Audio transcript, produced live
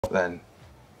then?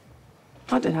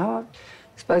 I don't know.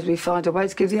 I suppose we find a way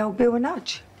to give the old Bill a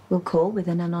nudge. We'll call with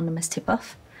an anonymous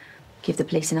tip-off. Give the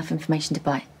police enough information to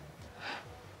bite.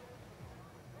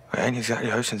 It ain't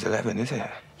exactly Ocean's 11, is it?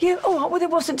 Yeah, all right, well, there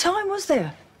wasn't time, was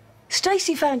there?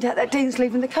 Stacey found out that Dean's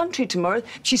leaving the country tomorrow.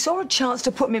 She saw a chance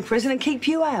to put him in prison and keep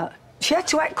you out. She had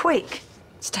to act quick.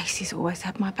 Stacey's always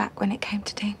had my back when it came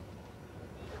to Dean.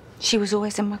 She was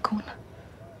always in my corner.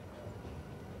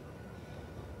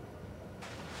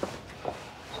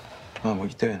 Mum, what are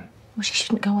you doing? Well, she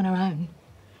shouldn't go on her own.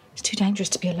 It's too dangerous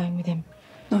to be alone with him.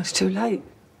 No, it's too late.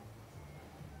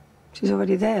 She's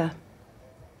already there.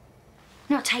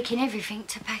 Not taking everything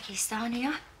to Pakistan, are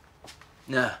you?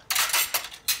 Nah.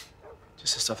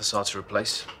 Just the stuff that's hard to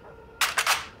replace.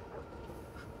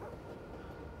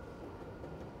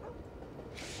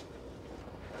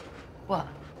 What?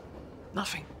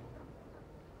 Nothing.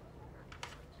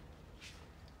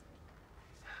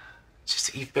 It's just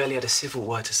that you've barely had a civil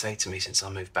word to say to me since I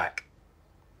moved back.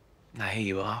 Now here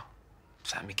you are,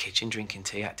 sat in my kitchen drinking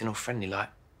tea, acting all friendly like.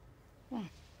 Well,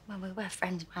 we were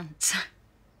friends once.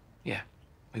 Yeah,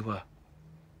 we were.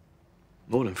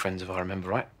 More than friends, if I remember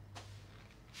right.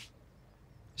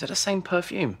 Is that the same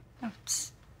perfume? Oh,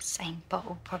 it's same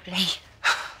bottle, probably.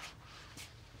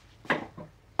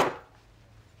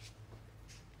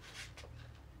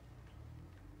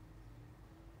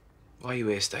 Why are you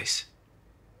here, Stace?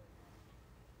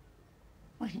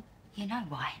 Well, you know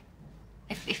why.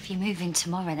 If you move in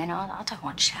tomorrow, then I don't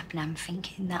want Shabnam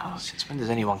thinking that I'll... Since when does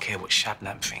anyone care what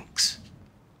Shabnam thinks?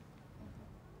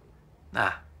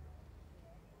 Nah.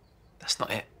 That's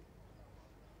not it.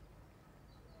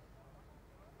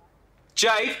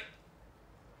 Jade!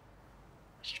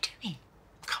 What are you doing?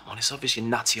 Come on, it's obvious your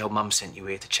nutty old mum sent you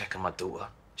here to check on my daughter.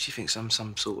 She thinks I'm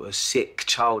some sort of sick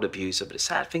child abuser, but the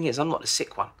sad thing is I'm not the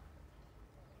sick one.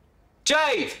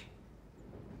 Jade!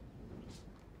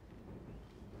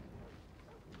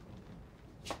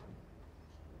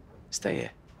 Stay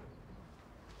here.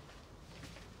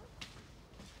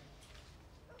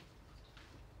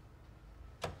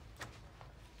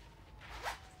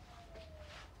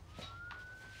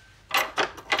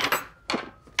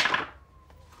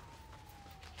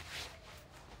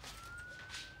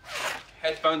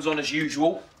 Headphones on as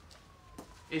usual.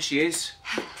 Here she is,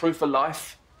 proof of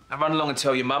life. Now run along and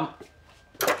tell your mum.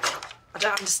 I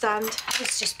don't understand. I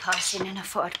was just passing and I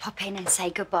thought I'd pop in and say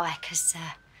goodbye, because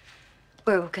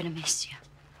we're all going to miss you.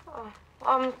 Oh,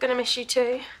 I'm going to miss you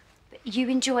too. But you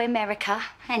enjoy America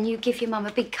and you give your mum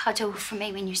a big cuddle from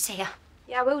me when you see her.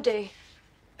 Yeah, I will do.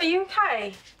 Are you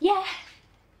okay? Yeah.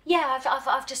 Yeah,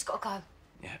 I've just got to go.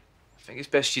 Yeah, I think it's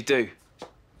best you do.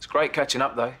 It's great catching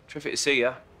up, though. Terrific to see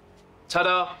you.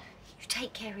 Ta-da! You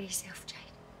take care of yourself, Jay.